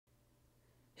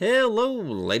Hello,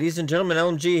 ladies and gentlemen,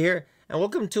 LMG here, and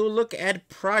welcome to a look at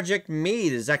Project Me.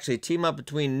 This is actually a team-up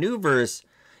between Nuverse.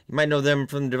 You might know them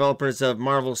from the developers of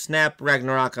Marvel Snap,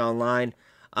 Ragnarok Online,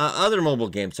 other mobile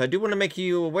games. So I do want to make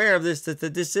you aware of this,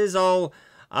 that this is all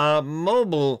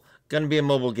mobile, going to be a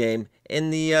mobile game in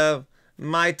the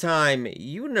My Time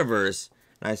universe.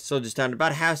 I slowed this down to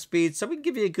about half speed, so we can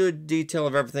give you a good detail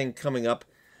of everything coming up.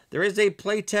 There is a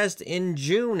playtest in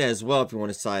June as well if you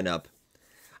want to sign up.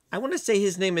 I want to say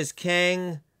his name is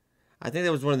Kang. I think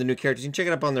that was one of the new characters. You can check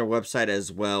it up on their website as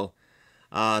well.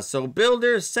 So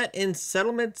Builder set in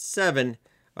Settlement 7,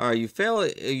 or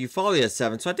Eupholia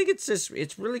 7. So I think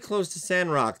it's really close to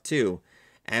Sandrock too.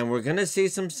 And we're going to see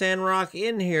some Sandrock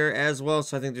in here as well.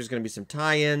 So I think there's going to be some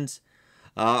tie-ins.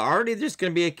 Already there's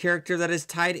going to be a character that is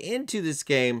tied into this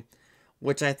game,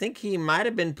 which I think he might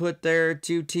have been put there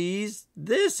to tease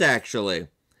this actually.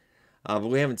 But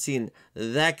we haven't seen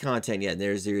that content yet.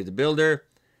 There's the Builder,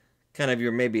 kind of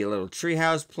your maybe a little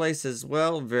treehouse place as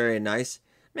well. Very nice.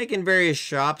 Making various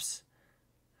shops.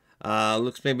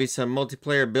 Looks maybe some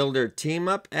multiplayer Builder team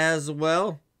up as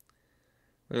well.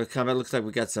 Comment looks like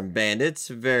we got some bandits.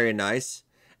 Very nice.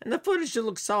 And the footage should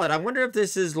look solid. I wonder if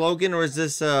this is Logan or is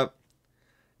this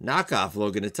knockoff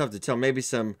Logan. It's tough to tell. Maybe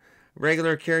some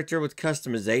regular character with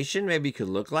customization. Maybe he could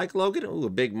look like Logan. Ooh, a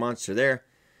big monster there.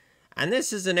 And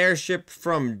this is an airship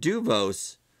from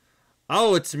Duvos.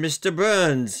 Oh, it's Mr.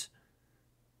 Burns.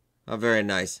 Oh, very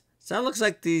nice. So that looks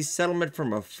like the settlement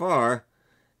from afar.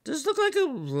 Does look like a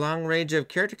long range of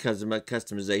character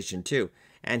customization too.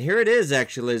 And here it is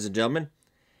actually, ladies and gentlemen.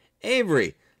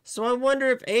 Avery. So I wonder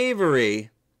if Avery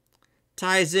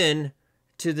ties in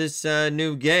to this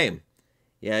new game.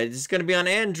 Yeah, it's going to be on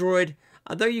Android.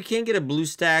 Although you can get a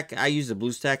BlueStack. I use the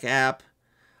BlueStack app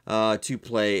to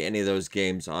play any of those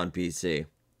games on PC.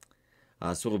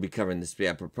 So we'll be covering this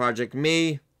for Project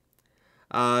Me.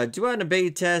 Do out a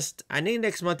beta test. I think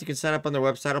next month you can sign up on their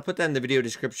website. I'll put that in the video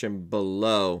description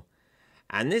below.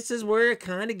 And this is where it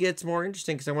kind of gets more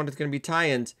interesting because I wonder if it's going to be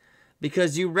tie-ins.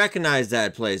 Because you recognize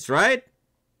that place, right?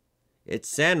 It's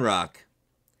Sandrock.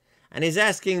 And he's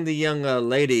asking the young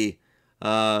lady,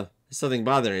 something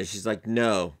bothering her. She's like,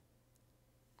 no.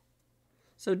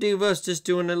 So Duvos just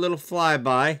doing a little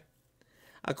flyby.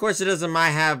 Of course, it doesn't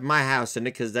have my house in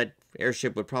it because that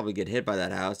airship would probably get hit by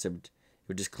that house. It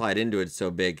would just collide into it. It's so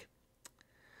big.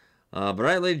 But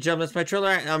right, ladies and gentlemen, that's my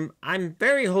trailer. I'm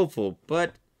very hopeful,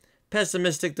 but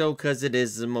pessimistic though because it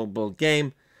is a mobile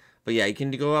game. But yeah, you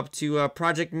can go up to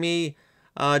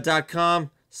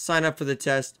projectme.com, sign up for the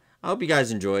test. I hope you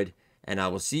guys enjoyed, and I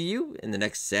will see you in the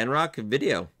next Sandrock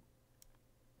video.